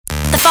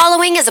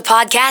following is a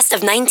podcast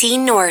of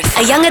 19 North,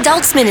 a young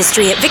adults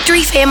ministry at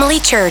Victory Family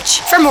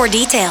Church. For more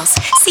details,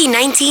 see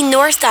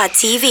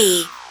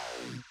 19north.tv.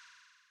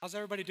 How's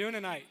everybody doing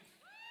tonight?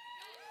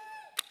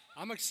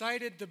 I'm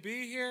excited to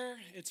be here.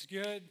 It's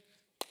good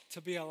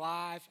to be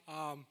alive.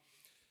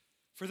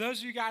 For those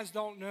of you guys who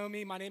don't know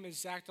me, my name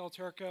is Zach Del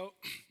Turco.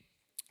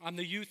 I'm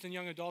the youth and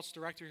young adults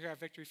director here at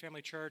Victory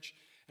Family Church,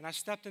 and I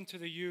stepped into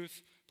the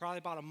youth probably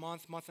about a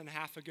month and a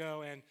half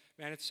ago, and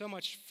man, it's so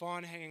much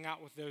fun hanging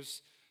out with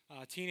those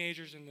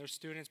teenagers and those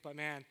students. But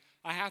man,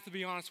 I have to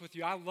be honest with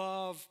you, I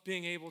love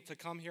being able to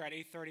come here at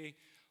 8:30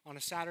 on a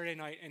Saturday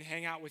night and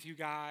hang out with you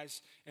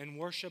guys and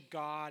worship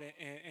God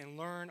and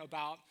learn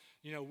about,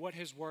 you know, what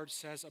His Word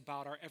says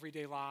about our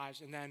everyday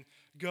lives, and then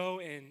go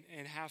and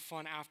have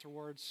fun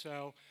afterwards.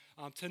 So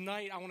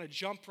tonight I want to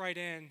jump right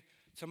in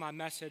to my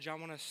message. I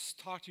want to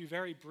talk to you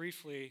very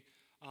briefly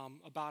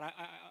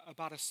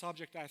about a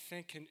subject that I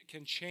think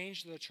can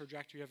change the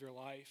trajectory of your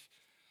life.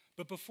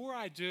 But before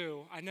I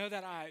do, I know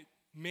that I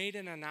made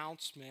an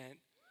announcement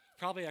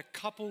probably a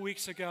couple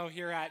weeks ago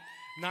here at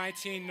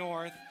 19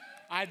 North.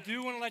 I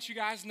do want to let you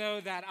guys know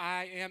that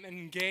I am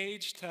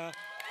engaged to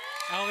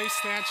Ellie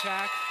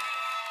Stanchak,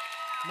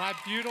 my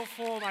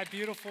beautiful, oh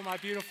boy,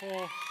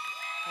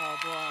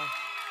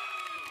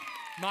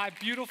 my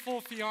beautiful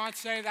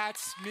fiance.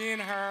 That's me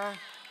and her.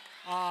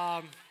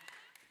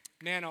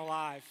 Man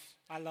alive,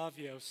 I love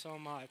you so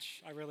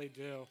much. I really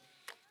do.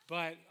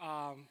 But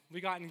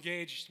we got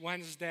engaged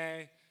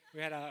Wednesday. We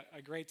had a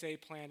great day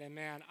planned, and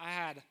man, I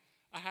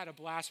had a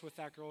blast with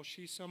that girl.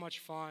 She's so much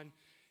fun.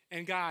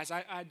 And guys,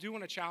 I do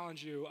want to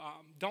challenge you.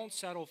 Don't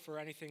settle for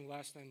anything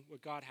less than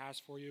what God has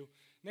for you.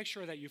 Make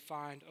sure that you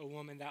find a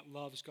woman that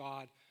loves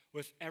God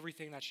with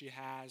everything that she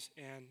has.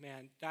 And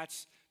man,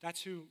 that's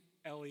who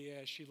Ellie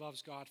is. She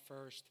loves God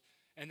first,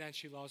 and then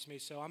she loves me.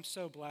 So I'm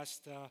so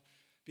blessed to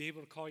be able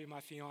to call you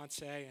my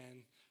fiance,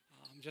 and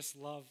just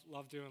love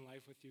doing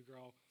life with you,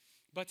 girl.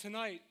 But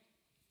tonight,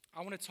 I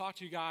want to talk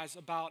to you guys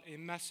about a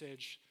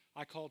message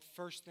I called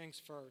First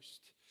Things First.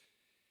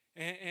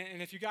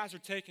 And if you guys are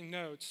taking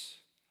notes,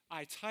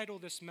 I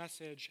titled this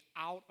message,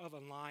 Out of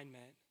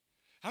Alignment.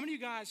 How many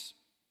of you guys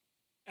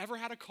ever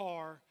had a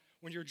car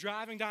when you're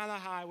driving down the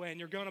highway and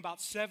you're going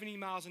about 70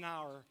 miles an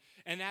hour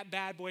and that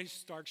bad boy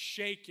starts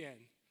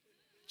shaking?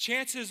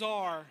 Chances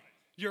are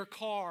your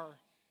car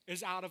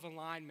is out of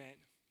alignment.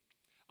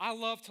 I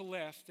love to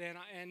lift,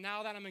 and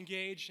now that I'm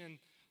engaged and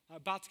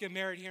about to get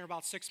married here in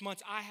about 6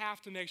 months, I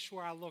have to make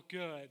sure I look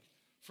good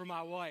for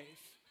my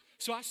wife.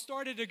 So I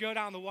started to go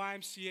down the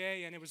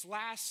YMCA, and it was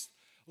last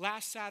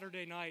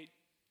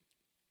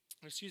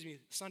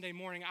Sunday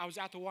morning, I was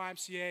at the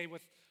YMCA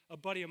with a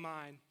buddy of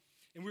mine,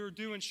 and we were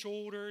doing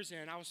shoulders,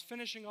 and I was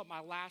finishing up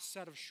my last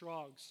set of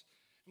shrugs.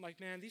 I'm like,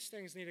 man, these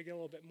things need to get a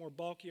little bit more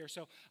bulkier.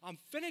 So I'm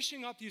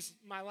finishing up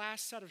my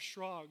last set of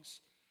shrugs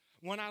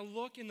when I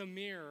look in the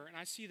mirror, and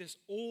I see this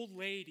old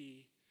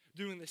lady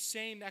doing the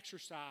same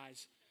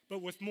exercise,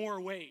 but with more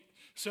weight.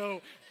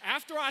 So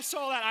after I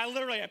saw that,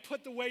 I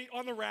put the weight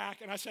on the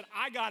rack, and I said,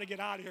 I got to get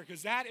out of here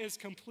because that is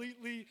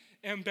completely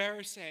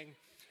embarrassing.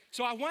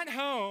 So I went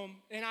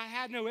home, and I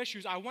had no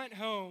issues. I went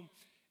home,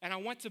 and I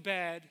went to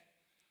bed,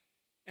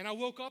 and I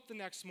woke up the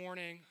next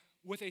morning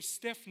with a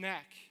stiff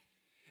neck.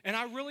 And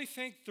I really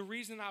think the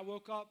reason I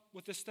woke up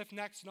with a stiff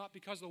neck is not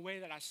because of the way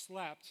that I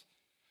slept,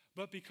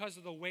 but because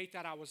of the weight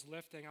that I was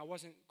lifting. I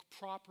wasn't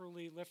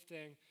properly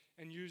lifting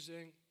and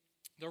using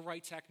the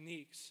right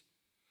techniques.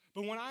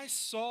 But when I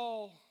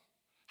saw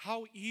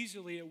how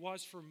easily it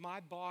was for my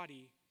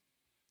body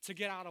to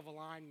get out of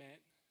alignment,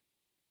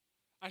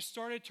 I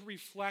started to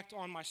reflect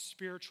on my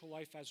spiritual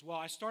life as well.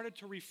 I started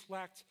to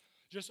reflect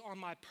just on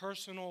my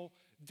personal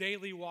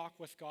daily walk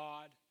with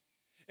God.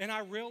 And I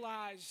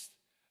realized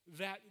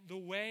that the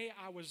way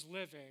I was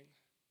living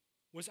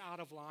was out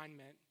of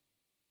alignment.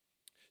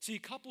 See, a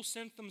couple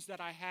symptoms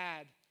that I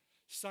had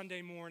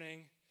Sunday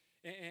morning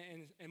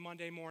and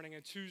Monday morning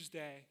and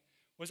Tuesday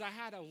was I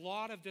had a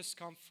lot of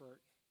discomfort.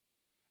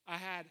 I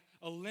had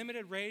a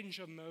limited range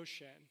of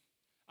motion.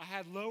 I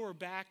had lower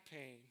back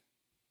pain.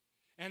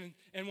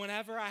 And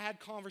whenever I had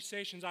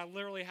conversations, I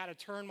literally had to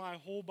turn my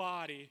whole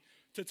body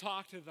to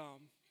talk to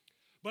them.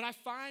 But I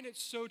find it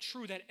so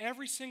true that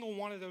every single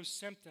one of those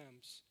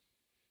symptoms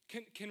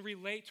can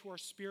relate to our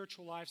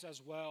spiritual lives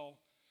as well.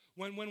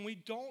 When we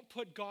don't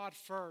put God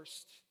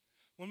first,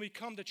 when we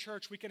come to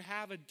church, we can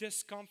have a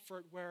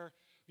discomfort where,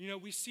 you know,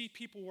 we see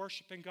people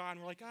worshiping God, and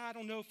we're like, I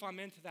don't know if I'm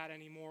into that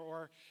anymore.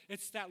 Or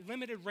it's that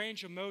limited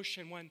range of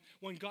motion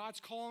when God's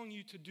calling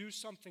you to do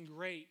something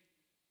great.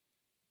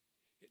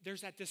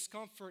 There's that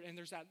discomfort and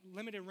there's that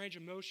limited range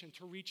of motion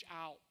to reach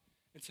out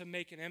and to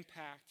make an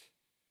impact.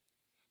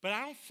 But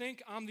I don't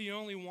think I'm the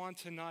only one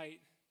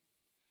tonight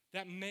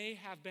that may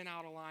have been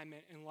out of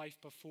alignment in life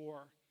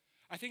before.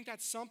 I think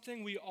that's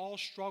something we all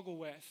struggle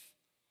with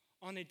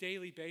on a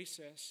daily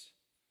basis.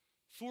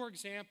 For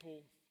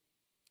example,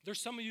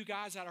 there's some of you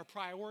guys that are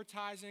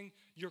prioritizing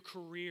your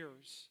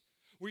careers,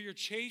 where you're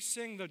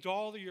chasing the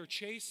dollar, you're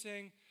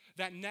chasing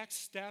that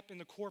next step in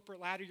the corporate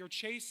ladder, you're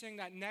chasing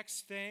that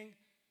next thing.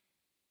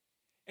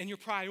 and your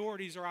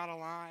priorities are out of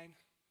line.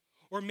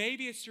 Or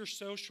maybe it's your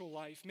social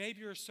life.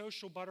 Maybe you're a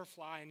social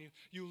butterfly and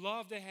you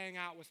love to hang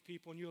out with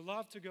people and you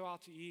love to go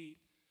out to eat,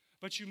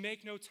 but you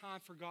make no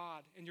time for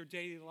God in your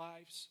daily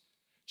lives.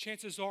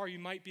 Chances are you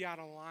might be out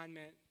of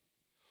alignment.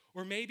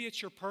 Or maybe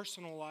it's your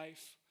personal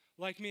life.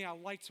 Like me, I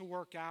like to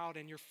work out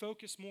and you're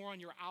focused more on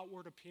your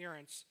outward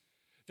appearance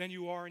than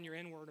you are in your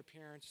inward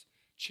appearance.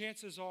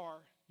 Chances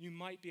are you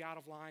might be out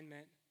of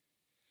alignment.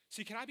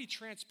 See, can I be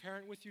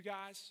transparent with you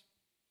guys?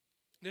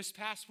 This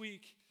past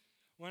week,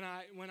 when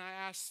I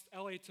asked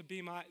Ellie to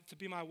be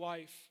my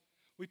wife,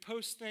 we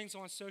post things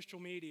on social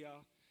media,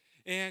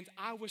 and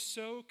I was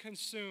so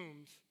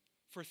consumed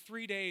for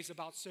 3 days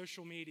about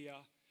social media.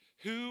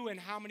 Who and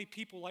how many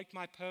people liked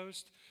my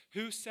post?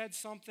 Who said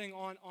something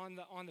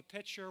on the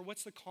picture?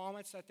 What's the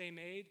comments that they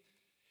made?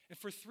 And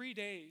for 3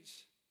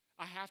 days,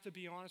 I have to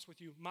be honest with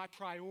you, my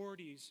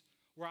priorities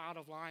were out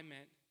of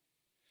alignment.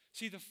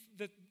 See,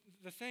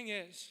 the thing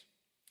is,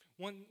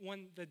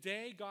 when the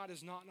day God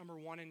is not number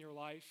one in your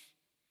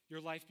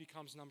life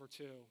becomes number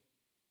two.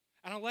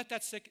 And I'll let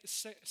that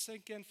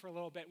sink in for a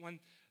little bit. When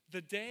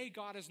the day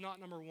God is not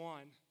number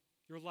one,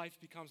 your life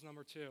becomes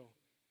number two.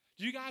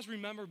 Do you guys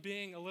remember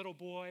being a little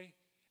boy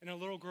and a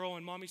little girl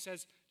and mommy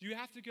says, do you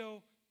have to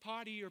go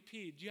potty or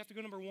pee? Do you have to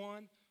go number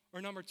one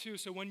or number two?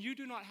 So when you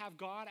do not have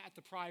God at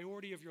the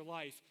priority of your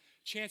life,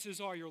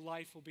 chances are your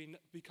life will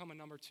become a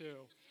number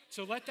two.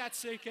 So let that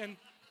sink in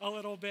a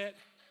little bit.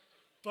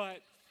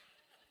 But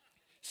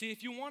see,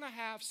 if you want to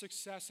have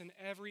success in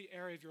every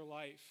area of your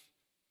life,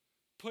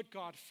 put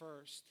God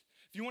first.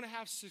 If you want to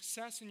have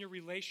success in your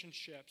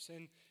relationships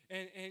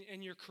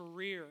and your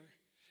career,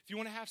 if you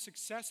want to have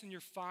success in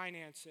your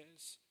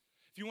finances,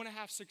 if you want to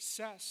have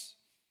success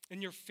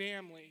in your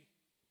family,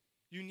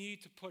 you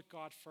need to put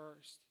God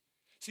first.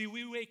 See,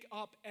 we wake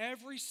up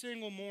every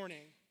single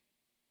morning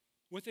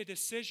with a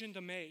decision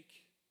to make.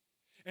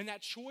 And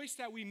that choice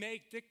that we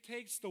make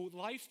dictates the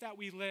life that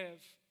we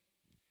live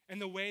and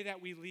the way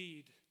that we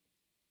lead.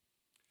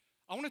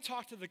 I want to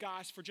talk to the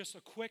guys for just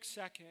a quick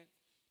second.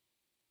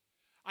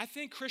 I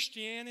think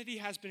Christianity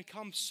has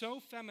become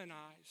so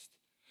feminized,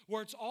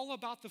 where it's all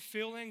about the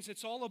feelings,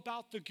 it's all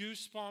about the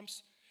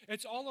goosebumps,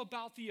 it's all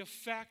about the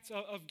effect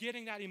of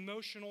getting that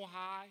emotional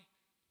high.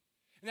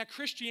 And that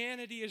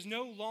Christianity is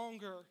no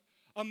longer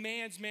a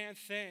man's man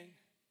thing.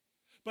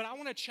 But I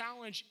want to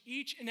challenge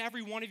each and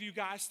every one of you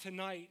guys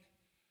tonight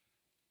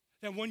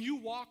that when you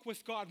walk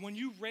with God, when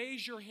you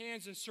raise your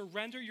hands and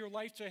surrender your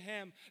life to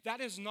Him,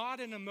 that is not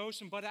an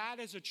emotion, but that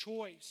is a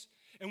choice.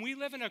 And we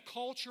live in a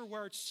culture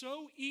where it's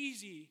so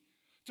easy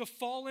to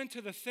fall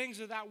into the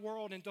things of that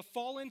world and to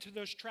fall into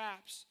those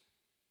traps.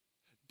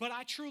 But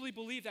I truly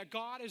believe that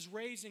God is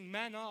raising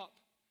men up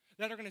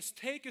that are going to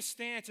take a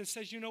stance and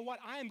says, you know what,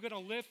 I am going to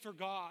live for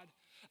God.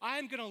 I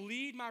am going to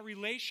lead my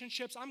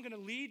relationships. I'm going to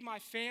lead my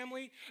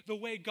family the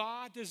way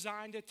God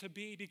designed it to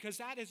be, because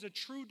that is a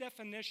true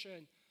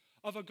definition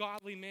of a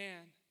godly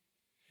man.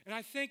 And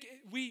I think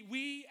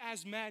we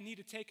as men need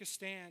to take a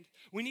stand.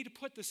 We need to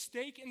put the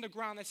stake in the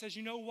ground that says,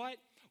 you know what?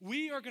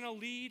 We are going to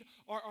lead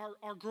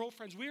our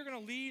girlfriends. We are going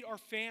to lead our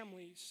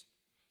families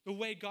the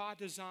way God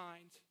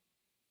designed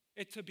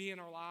it to be in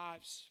our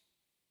lives.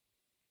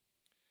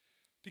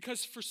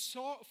 Because for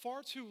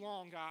far too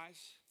long, guys,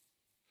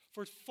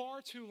 for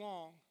far too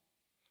long,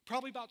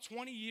 probably about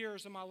 20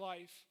 years of my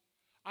life,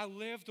 I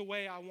lived the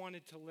way I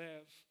wanted to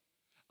live.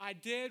 I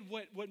did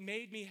what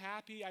made me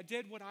happy. I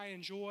did what I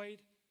enjoyed.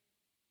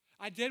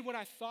 I did what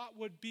I thought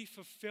would be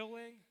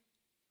fulfilling.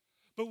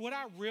 But what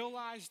I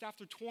realized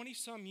after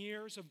 20-some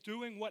years of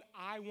doing what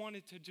I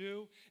wanted to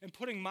do and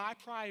putting my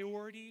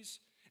priorities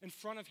in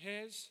front of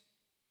His,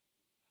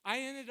 I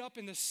ended up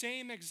in the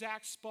same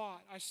exact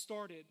spot I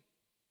started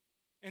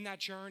in that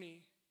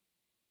journey.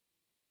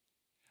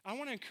 I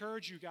want to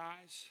encourage you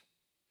guys,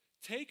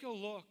 take a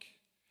look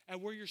at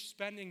where you're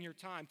spending your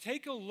time.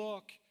 Take a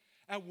look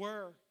at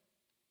where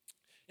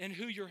and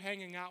who you're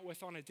hanging out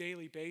with on a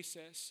daily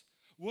basis.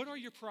 What are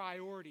your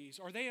priorities?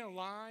 Are they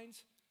aligned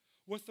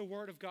with the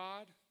Word of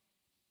God?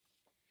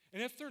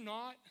 And if they're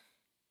not,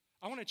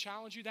 I want to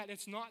challenge you that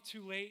it's not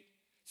too late.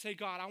 Say,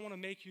 God, I want to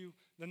make you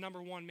the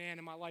number one man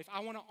in my life.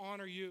 I want to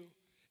honor you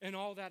in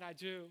all that I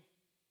do.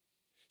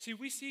 See,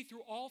 we see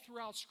all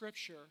throughout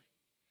Scripture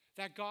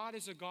that God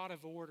is a God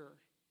of order.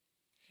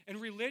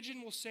 And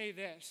religion will say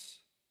this,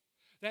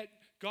 that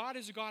God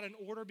is a God in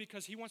order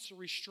because He wants to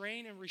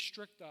restrain and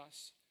restrict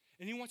us.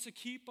 And He wants to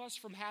keep us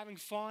from having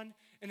fun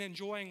and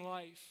enjoying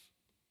life.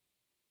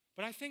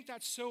 But I think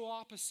that's so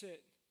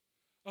opposite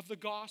of the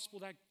gospel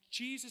that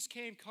Jesus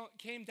came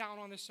down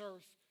on this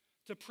earth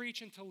to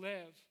preach and to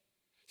live.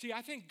 See,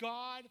 I think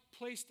God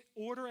placed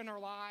order in our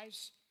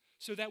lives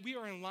so that we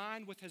are in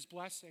line with His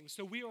blessings,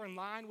 so we are in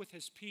line with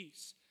His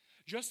peace.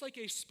 Just like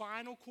a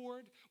spinal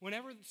cord,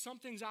 whenever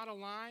something's out of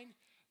line,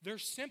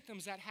 there's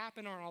symptoms that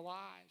happen in our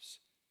lives.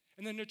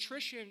 And the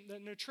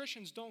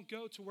nutritions don't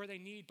go to where they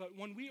need, but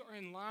when we are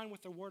in line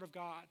with the Word of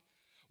God,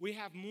 we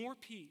have more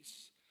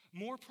peace,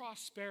 more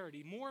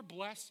prosperity, more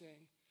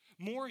blessing,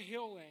 more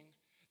healing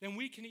than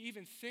we can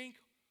even think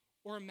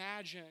or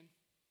imagine.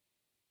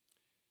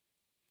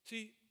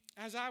 See,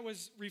 as I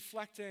was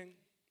reflecting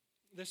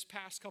this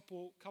past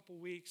couple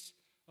weeks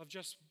of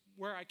just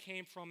where I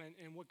came from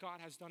and what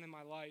God has done in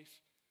my life,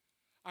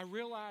 I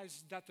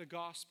realized that the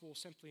gospel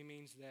simply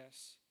means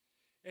this.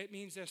 It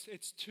means this: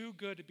 it's too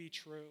good to be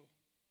true.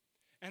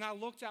 And I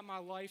looked at my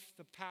life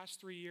the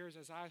past 3 years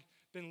as I've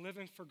been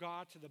living for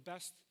God to the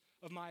best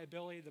of my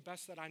ability, the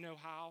best that I know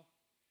how.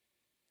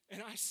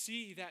 And I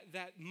see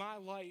that my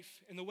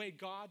life and the way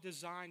God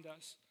designed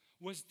us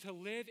was to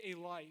live a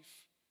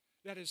life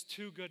that is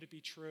too good to be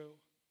true.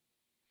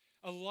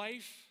 A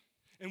life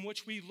in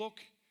which we look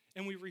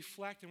and we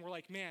reflect and we're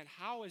like, man,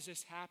 how is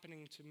this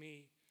happening to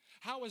me?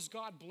 How is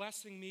God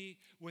blessing me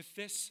with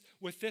this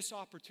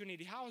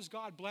opportunity? How is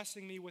God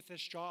blessing me with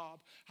this job?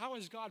 How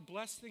is God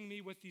blessing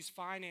me with these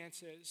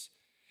finances?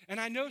 And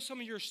I know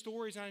some of your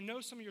stories, and I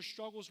know some of your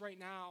struggles right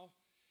now,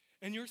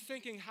 and you're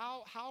thinking,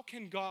 how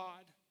can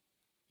God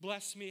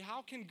bless me?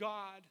 How can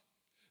God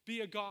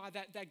be a God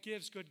that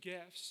gives good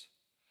gifts?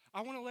 I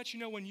want to let you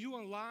know, when you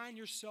align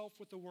yourself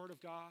with the Word of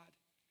God,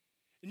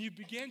 and you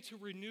begin to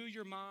renew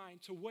your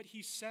mind to what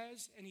He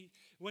says and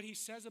what He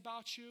says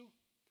about you,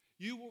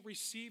 you will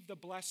receive the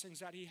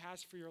blessings that He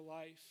has for your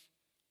life.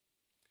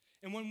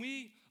 And when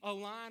we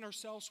align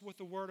ourselves with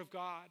the Word of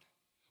God,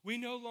 we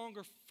no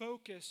longer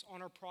focus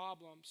on our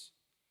problems,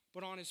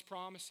 but on His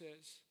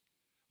promises.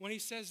 When He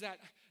says that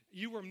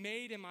you were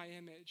made in my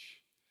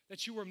image,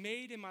 that you were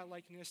made in my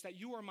likeness, that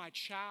you are my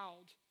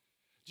child,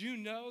 do you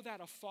know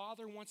that a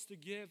father wants to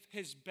give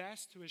his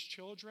best to his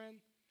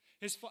children?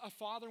 A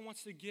father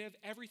wants to give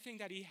everything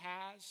that he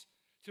has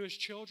to his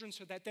children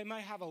so that they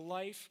might have a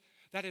life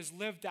that is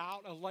lived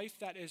out, a life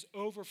that is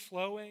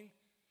overflowing,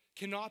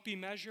 cannot be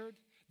measured.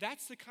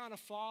 That's the kind of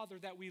father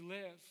that we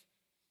live.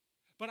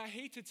 But I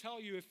hate to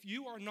tell you, if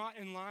you are not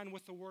in line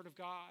with the Word of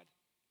God,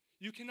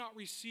 you cannot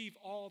receive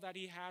all that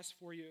He has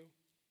for you.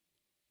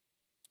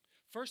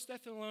 1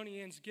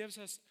 Thessalonians gives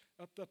us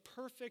the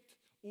perfect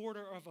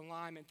order of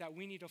alignment that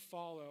we need to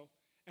follow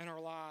in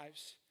our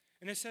lives.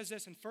 And it says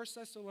this in 1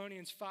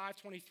 Thessalonians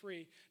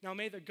 5:23, "Now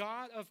may the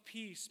God of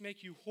peace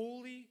make you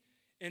holy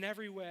in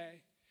every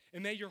way,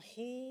 and may your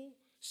whole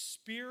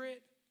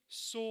spirit,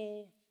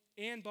 soul,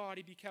 and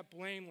body be kept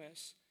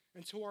blameless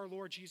until our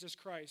Lord Jesus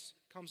Christ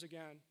comes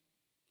again."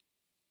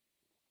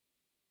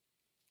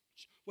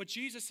 What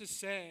Jesus is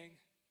saying,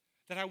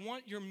 that I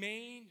want your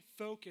main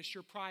focus,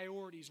 your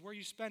priorities, where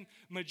you spend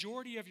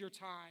majority of your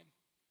time,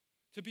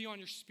 to be on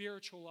your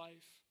spiritual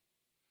life,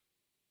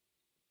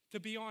 to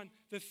be on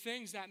the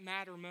things that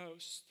matter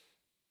most.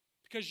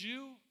 Because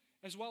you,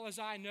 as well as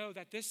I, know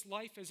that this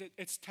life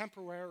it's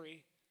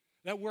temporary,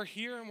 that we're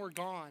here and we're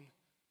gone.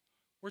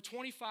 We're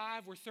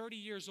 25, we're 30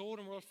 years old,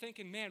 and we're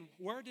thinking, man,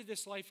 where did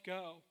this life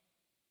go?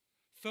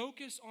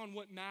 Focus on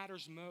what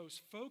matters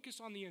most.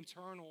 Focus on the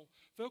eternal.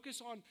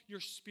 Focus on your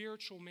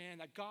spiritual man,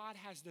 that God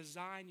has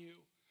designed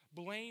you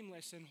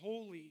blameless and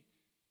holy.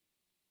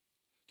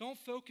 Don't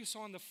focus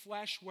on the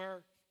flesh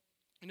where,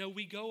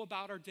 we go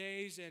about our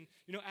days, and,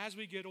 as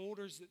we get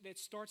older, it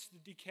starts to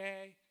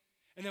decay.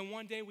 And then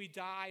one day we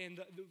die, and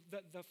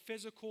the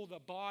physical, the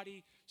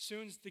body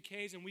soon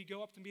decays, and we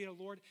go up to meet the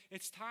Lord.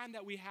 It's time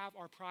that we have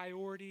our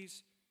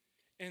priorities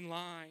in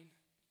line.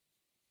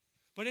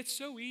 But it's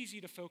so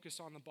easy to focus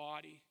on the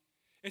body.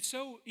 It's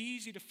so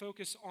easy to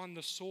focus on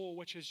the soul,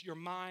 which is your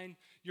mind,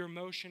 your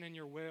emotion, and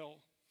your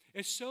will.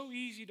 It's so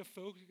easy to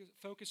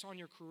focus on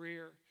your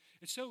career.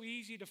 It's so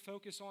easy to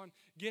focus on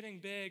getting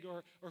big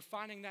or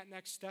finding that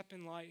next step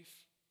in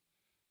life.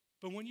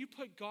 But when you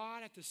put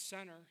God at the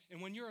center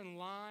and when you're in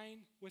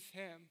line with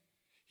Him,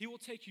 He will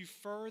take you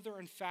further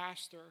and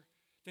faster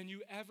than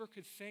you ever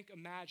could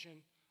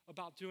imagine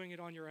about doing it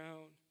on your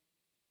own.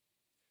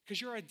 Because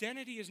your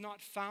identity is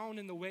not found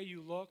in the way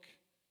you look,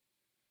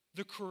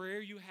 the career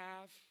you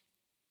have,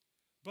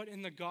 but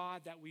in the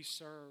God that we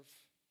serve.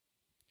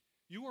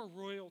 You are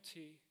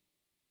royalty.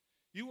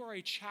 You are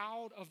a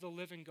child of the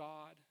living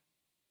God.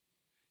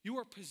 You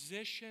are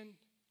positioned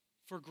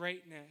for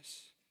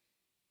greatness.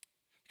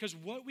 Because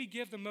what we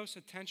give the most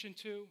attention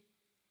to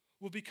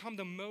will become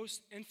the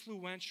most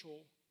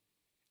influential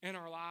in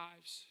our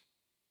lives.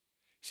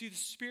 See, the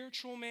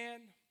spiritual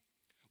man,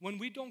 when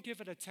we don't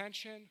give it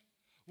attention,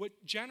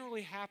 what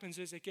generally happens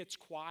is it gets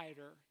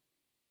quieter.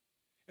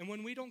 And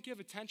when we don't give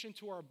attention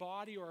to our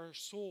body or our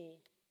soul,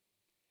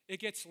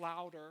 it gets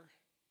louder.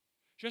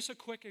 Just a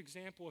quick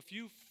example, if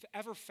you've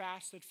ever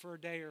fasted for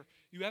a day or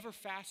you ever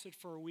fasted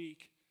for a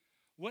week,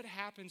 what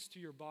happens to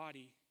your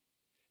body?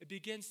 It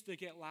begins to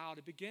get loud.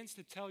 It begins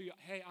to tell you,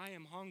 hey, I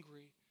am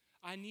hungry.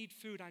 I need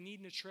food. I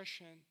need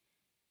nutrition.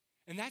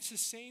 And that's the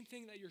same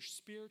thing that your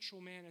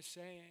spiritual man is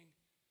saying.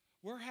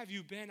 Where have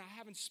you been? I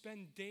haven't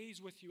spent days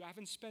with you. I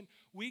haven't spent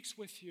weeks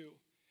with you.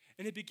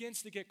 And it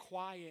begins to get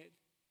quiet.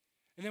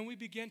 And then we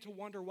begin to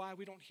wonder why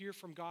we don't hear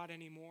from God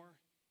anymore.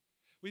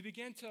 We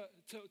begin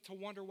to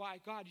wonder why.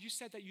 God, you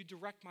said that you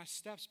direct my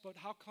steps, but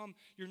how come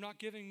you're not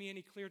giving me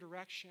any clear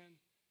direction?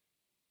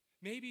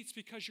 Maybe it's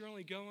because you're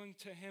only going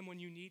to Him when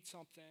you need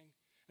something,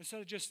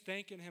 instead of just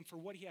thanking Him for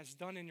what He has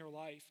done in your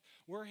life,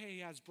 where He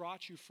has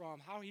brought you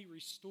from, how He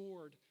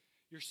restored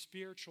your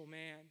spiritual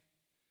man.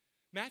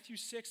 Matthew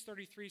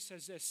 6:33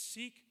 says this,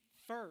 seek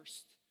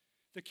first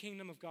the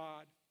kingdom of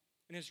God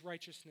and his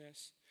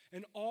righteousness,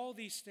 and all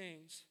these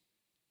things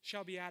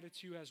shall be added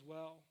to you as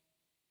well.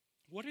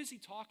 What is he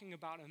talking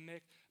about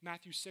in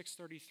Matthew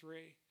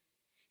 6:33?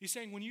 He's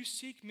saying when you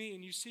seek me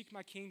and you seek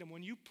my kingdom,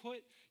 when you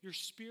put your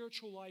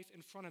spiritual life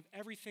in front of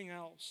everything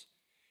else,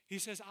 he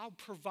says, I'll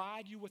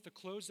provide you with the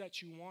clothes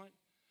that you want.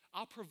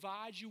 I'll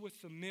provide you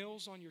with the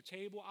meals on your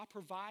table. I'll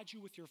provide you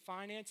with your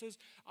finances.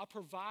 I'll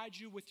provide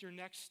you with your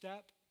next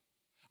step.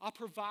 I'll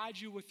provide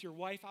you with your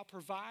wife. I'll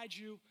provide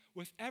you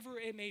with whatever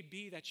it may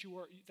be that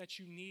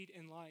you need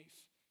in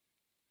life.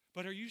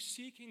 But are you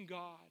seeking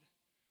God?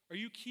 Are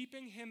you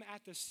keeping him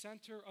at the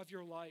center of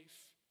your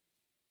life?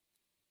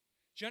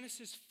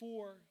 Genesis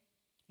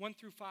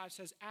 4:1-5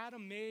 says,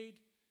 Adam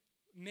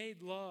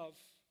made love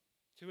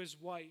to his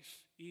wife,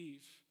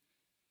 Eve.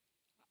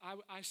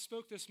 I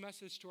spoke this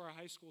message to our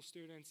high school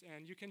students,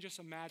 and you can just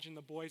imagine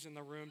the boys in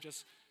the room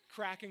just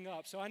cracking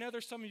up. So I know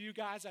there's some of you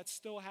guys that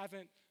still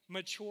haven't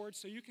matured,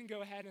 so you can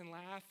go ahead and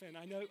laugh, and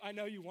I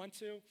know you want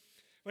to.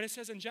 But it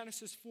says in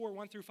Genesis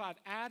 4:1-5,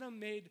 Adam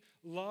made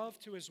love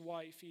to his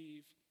wife,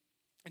 Eve,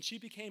 and she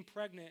became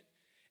pregnant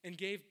and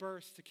gave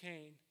birth to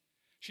Cain.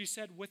 She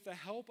said, with the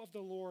help of the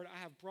Lord, I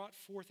have brought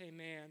forth a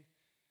man.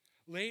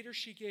 Later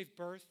she gave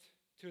birth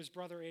to his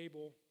brother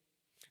Abel.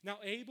 Now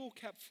Abel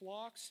kept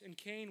flocks, and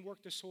Cain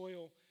worked the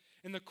soil.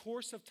 In the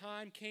course of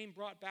time, Cain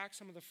brought back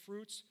some of the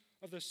fruits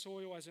of the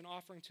soil as an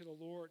offering to the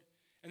Lord.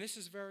 And this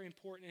is very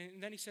important.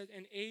 And then he said,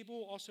 and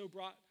Abel also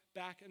brought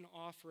back an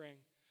offering,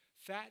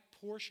 fat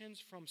portions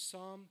from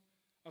some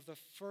of the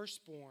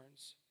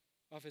firstborns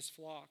of his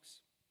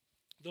flocks.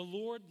 The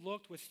Lord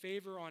looked with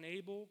favor on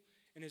Abel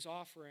and his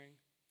offering,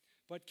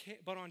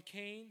 but on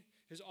Cain,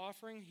 his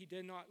offering, he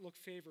did not look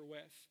favor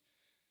with.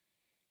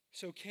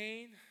 So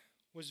Cain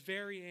was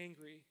very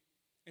angry,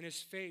 and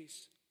his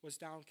face was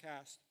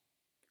downcast.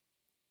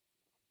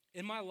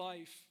 In my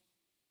life,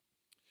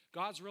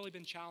 God's really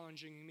been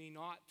challenging me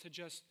not to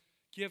just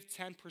give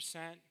 10%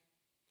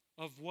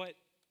 of what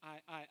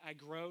I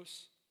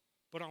gross,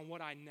 but on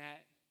what I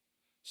net.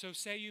 So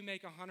say you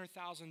make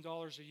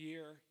 $100,000 a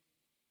year.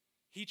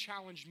 He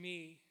challenged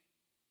me.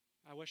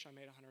 I wish I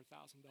made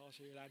 $100,000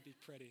 a year. That'd be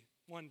pretty.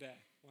 One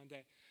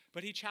day.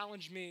 But he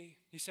challenged me.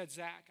 He said,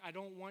 Zach, I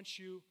don't want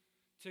you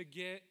to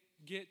get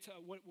to,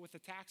 with the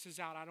taxes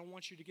out, I don't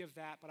want you to give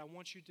that, but I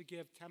want you to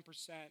give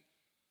 10%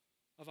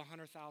 of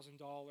 $100,000.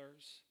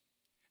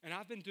 And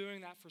I've been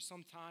doing that for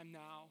some time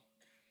now.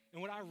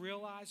 And what I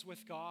realize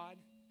with God,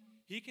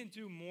 he can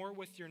do more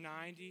with your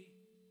 90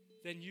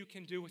 than you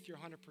can do with your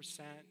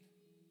 100%.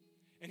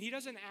 And he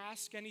doesn't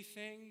ask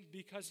anything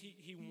because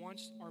he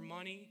wants our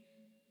money,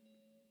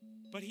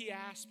 but he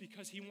asks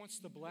because he wants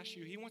to bless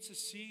you. He wants to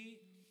see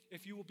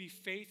if you will be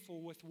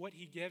faithful with what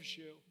he gives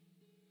you.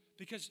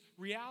 Because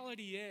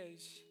reality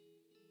is,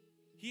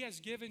 he has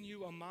given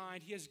you a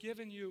mind, he has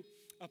given you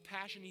a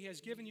passion, he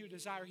has given you a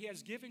desire, he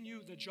has given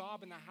you the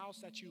job and the house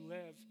that you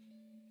live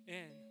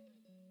in.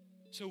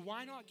 So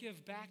why not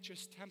give back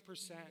just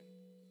 10%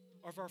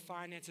 of our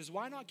finances?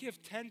 Why not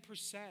give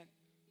 10%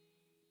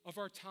 of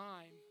our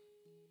time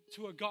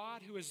to a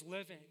God who is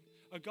living,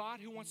 a God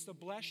who wants to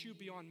bless you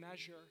beyond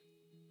measure?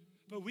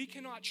 But we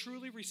cannot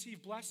truly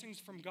receive blessings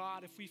from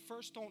God if we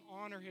first don't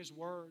honor his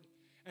word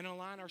and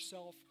align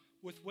ourselves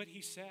with what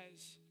he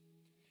says.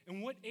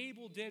 And what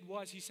Abel did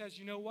was, he says,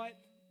 you know what?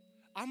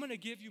 I'm going to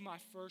give you my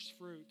first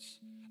fruits.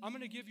 I'm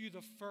going to give you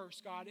the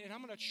first, God, and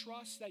I'm going to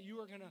trust that you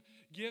are going to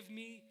give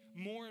me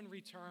more in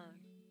return.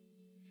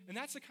 And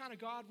that's the kind of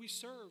God we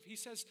serve. He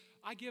says,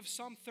 I give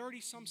some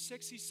 30, some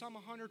 60, some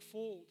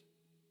 100-fold.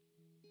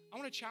 I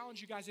want to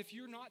challenge you guys, if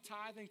you're not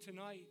tithing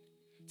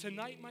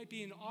tonight might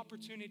be an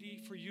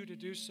opportunity for you to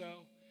do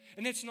so.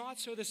 And it's not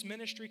so this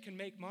ministry can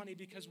make money,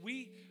 because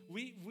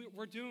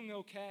we're doing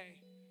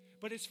okay.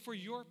 But it's for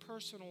your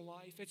personal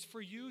life. It's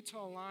for you to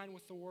align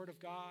with the word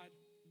of God.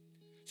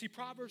 See,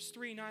 Proverbs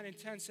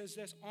 3:9-10 says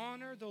this,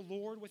 honor the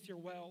Lord with your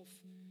wealth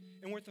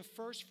and with the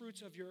first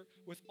fruits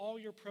with all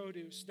your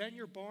produce. Then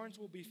your barns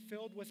will be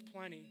filled with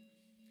plenty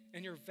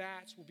and your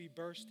vats will be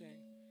bursting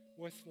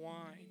with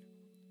wine.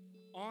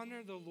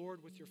 Honor the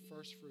Lord with your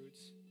first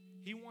fruits.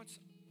 He wants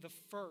the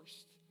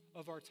first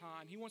of our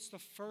time. He wants the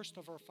first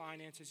of our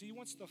finances. He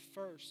wants the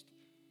first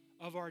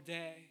of our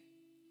day.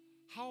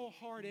 How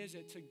hard is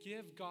it to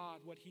give God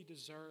what he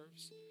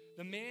deserves?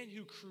 The man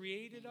who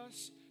created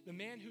us, the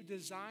man who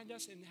designed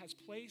us and has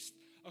placed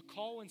a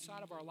call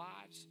inside of our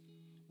lives.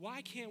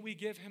 Why can't we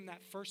give him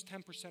that first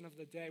 10% of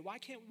the day? Why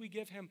can't we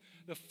give him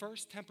the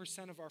first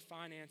 10% of our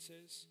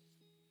finances?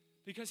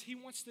 Because he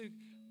wants to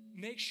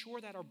make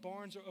sure that our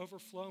barns are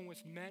overflowing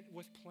with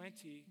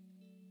plenty.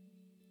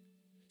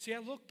 See, I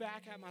look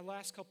back at my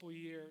last couple of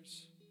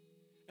years,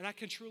 and I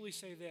can truly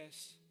say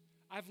this.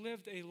 I've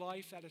lived a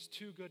life that is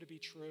too good to be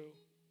true.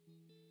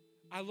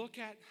 I look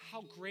at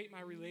how great my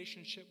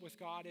relationship with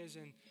God is,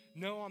 and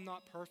no, I'm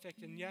not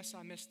perfect, and yes,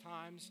 I miss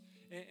times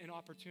and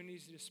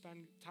opportunities to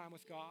spend time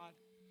with God.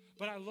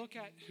 But I look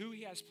at who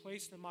he has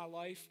placed in my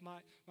life,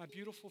 my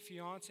beautiful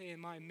fiance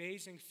and my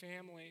amazing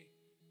family,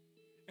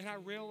 and I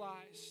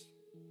realize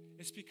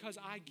it's because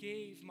I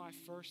gave my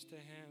first to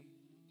him.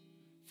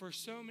 For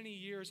so many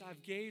years,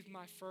 I've gave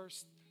my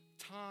first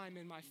time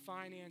and my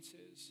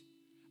finances.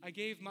 I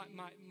gave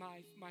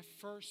my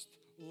first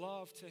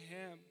love to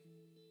him.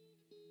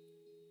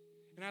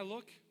 And I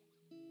look,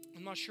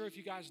 I'm not sure if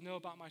you guys know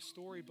about my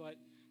story, but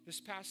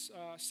this past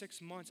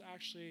 6 months, I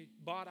actually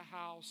bought a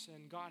house,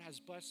 and God has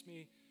blessed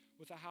me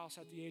with a house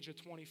at the age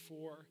of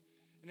 24.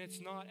 And it's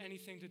not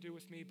anything to do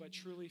with me, but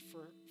truly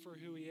for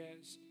who he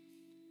is.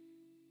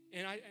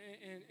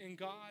 And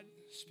God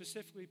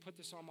specifically put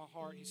this on my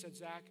heart. He said,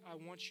 Zach, I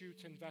want you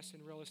to invest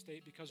in real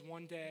estate because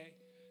one day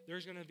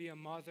there's going to be a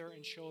mother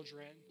and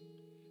children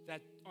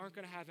that aren't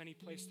going to have any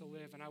place to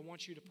live. And I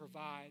want you to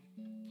provide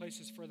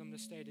places for them to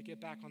stay, to get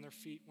back on their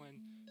feet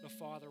when the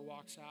father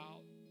walks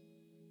out.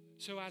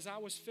 So as I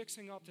was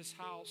fixing up this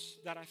house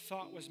that I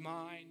thought was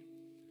mine,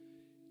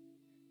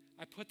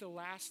 I put the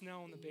last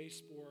nail on the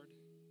baseboard,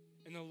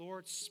 and the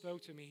Lord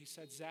spoke to me. He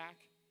said, Zach,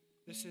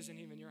 this isn't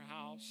even your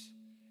house.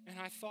 And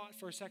I thought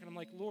for a second, I'm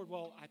like, Lord,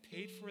 well, I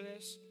paid for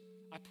this.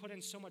 I put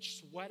in so much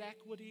sweat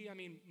equity. I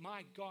mean,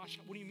 my gosh,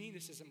 what do you mean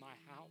this isn't my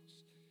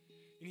house?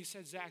 And he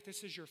said, Zach,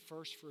 this is your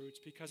first fruits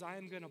because I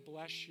am going to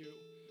bless you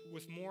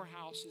with more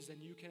houses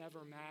than you can ever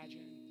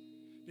imagine.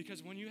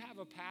 Because when you have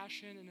a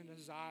passion and a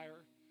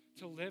desire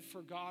to live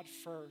for God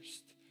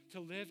first, to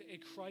live a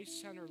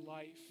Christ-centered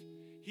life,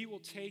 he will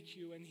take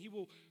you and he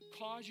will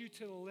cause you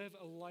to live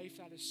a life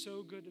that is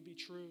so good to be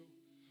true.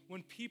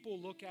 When people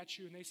look at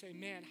you and they say,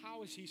 man,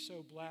 how is he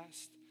so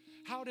blessed?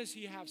 How does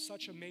he have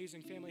such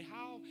amazing family?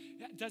 How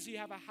does he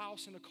have a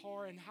house and a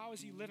car? And how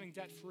is he living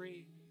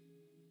debt-free?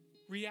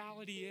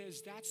 Reality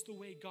is that's the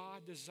way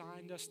God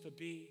designed us to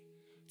be,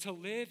 to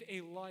live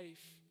a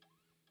life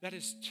that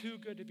is too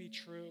good to be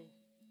true.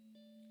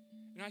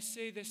 And I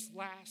say this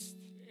last,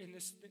 and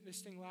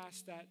this thing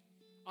last, that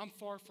I'm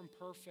far from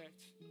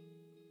perfect,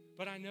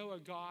 but I know a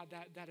God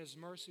that is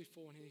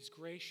merciful and he's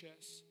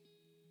gracious.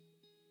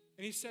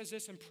 And he says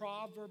this in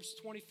Proverbs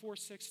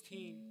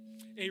 24:16,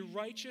 a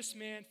righteous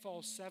man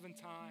falls 7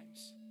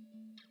 times.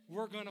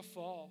 We're going to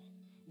fall.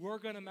 We're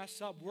going to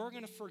mess up. We're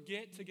going to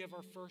forget to give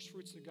our first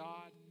fruits to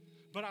God.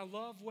 But I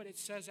love what it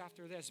says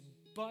after this.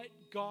 But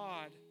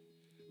God.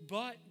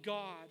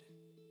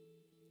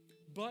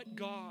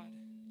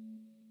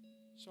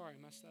 Sorry,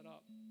 I messed that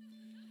up.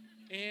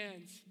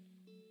 And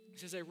it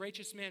says a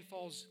righteous man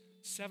falls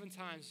 7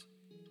 times,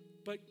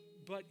 but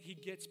he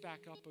gets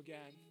back up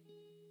again.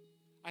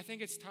 I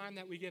think it's time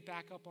that we get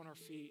back up on our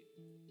feet.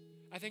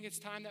 I think it's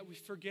time that we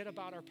forget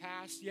about our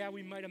past. Yeah,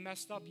 we might have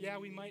messed up. Yeah,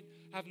 we might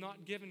have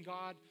not given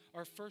God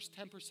our first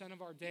 10%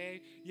 of our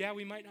day. Yeah,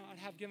 we might not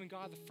have given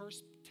God the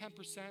first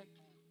 10%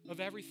 of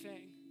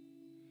everything.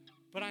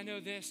 But I know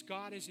this,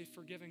 God is a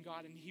forgiving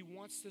God, and he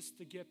wants us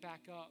to get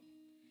back up.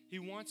 He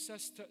wants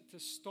us to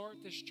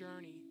start this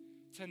journey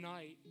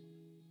tonight.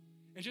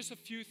 And just a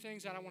few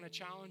things that I want to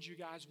challenge you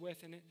guys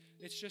with, and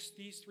it's just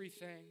these 3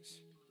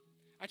 things.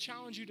 I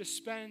challenge you to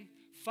spend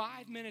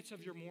 5 minutes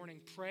of your morning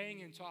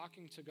praying and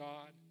talking to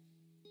God,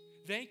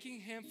 thanking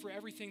him for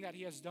everything that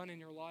he has done in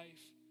your life.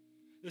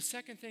 The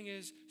second thing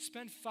is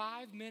spend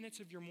 5 minutes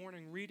of your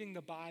morning reading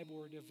the Bible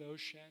or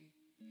devotion.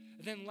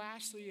 And then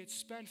lastly, it's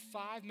spend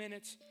 5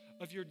 minutes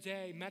of your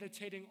day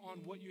meditating on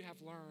what you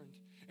have learned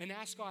and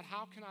ask God,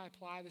 how can I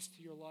apply this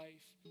to your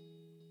life?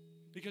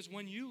 Because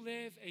when you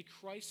live a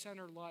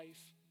Christ-centered life,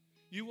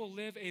 you will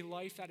live a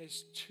life that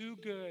is too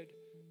good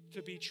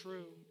to be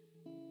true.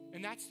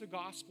 And that's the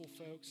gospel,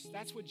 folks.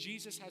 That's what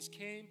Jesus has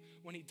came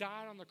when he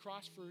died on the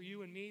cross for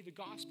you and me. The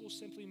gospel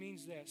simply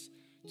means this,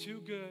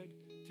 too good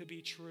to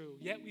be true.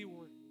 Yet we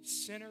were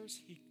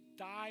sinners. He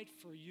died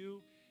for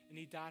you and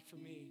he died for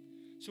me.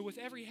 So with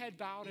every head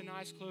bowed and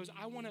eyes closed,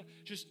 I want to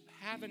just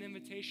have an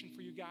invitation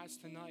for you guys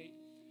tonight.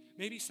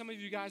 Maybe some of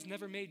you guys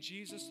never made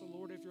Jesus the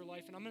Lord of your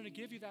life, and I'm going to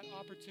give you that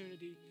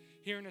opportunity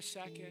here in a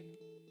second.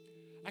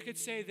 I could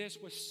say this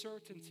with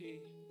certainty,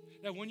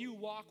 that when you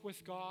walk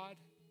with God,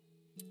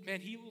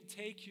 man, he will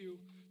take you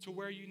to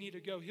where you need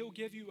to go. He'll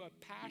give you a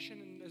passion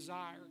and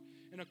desire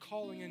and a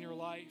calling in your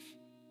life.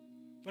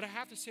 But I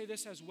have to say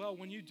this as well.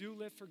 When you do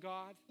live for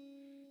God,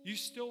 you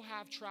still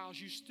have trials.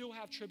 You still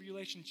have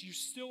tribulations. You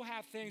still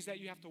have things that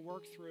you have to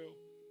work through.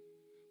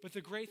 But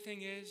the great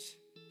thing is,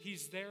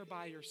 he's there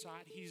by your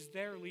side. He's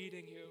there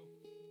leading you.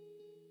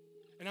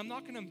 And I'm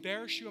not going to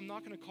embarrass you. I'm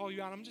not going to call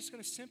you out. I'm just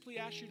going to simply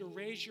ask you to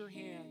raise your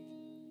hand.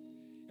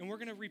 And we're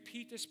going to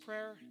repeat this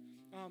prayer.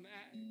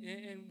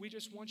 And we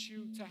just want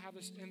you to have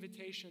this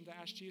invitation to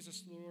ask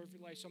Jesus the Lord of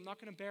your life. So I'm not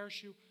going to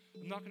embarrass you.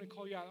 I'm not going to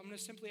call you out. I'm going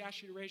to simply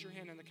ask you to raise your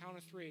hand on the count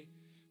of 3.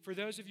 For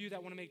those of you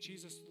that want to make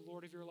Jesus the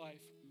Lord of your life.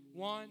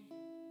 1,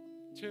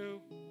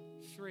 2,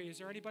 3. Is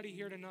there anybody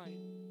here tonight?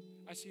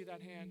 I see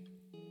that hand.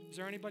 Is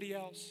there anybody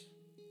else?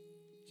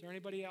 Is there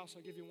anybody else?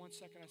 I'll give you 1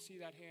 second. I see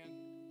that hand.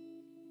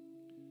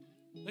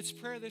 Let's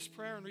pray this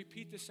prayer and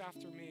repeat this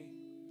after me.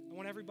 I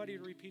want everybody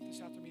to repeat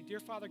this after me. Dear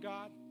Father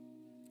God,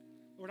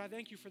 Lord, I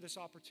thank you for this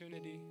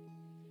opportunity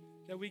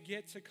that we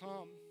get to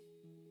come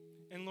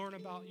and learn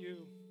about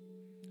you.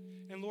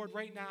 And Lord,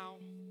 right now,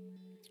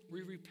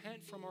 we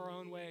repent from our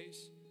own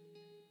ways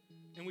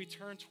and we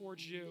turn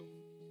towards you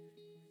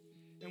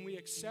and we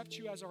accept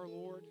you as our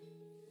Lord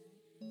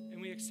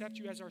and we accept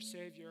you as our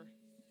Savior,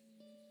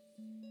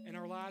 and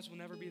our lives will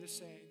never be the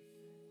same.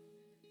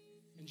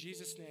 In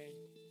Jesus' name,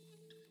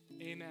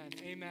 amen.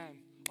 Amen.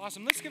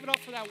 Awesome. Let's give it up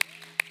for that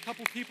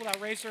couple people that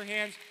raised their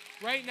hands.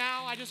 Right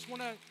now, I just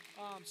want to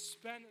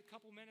spend a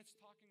couple minutes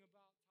talking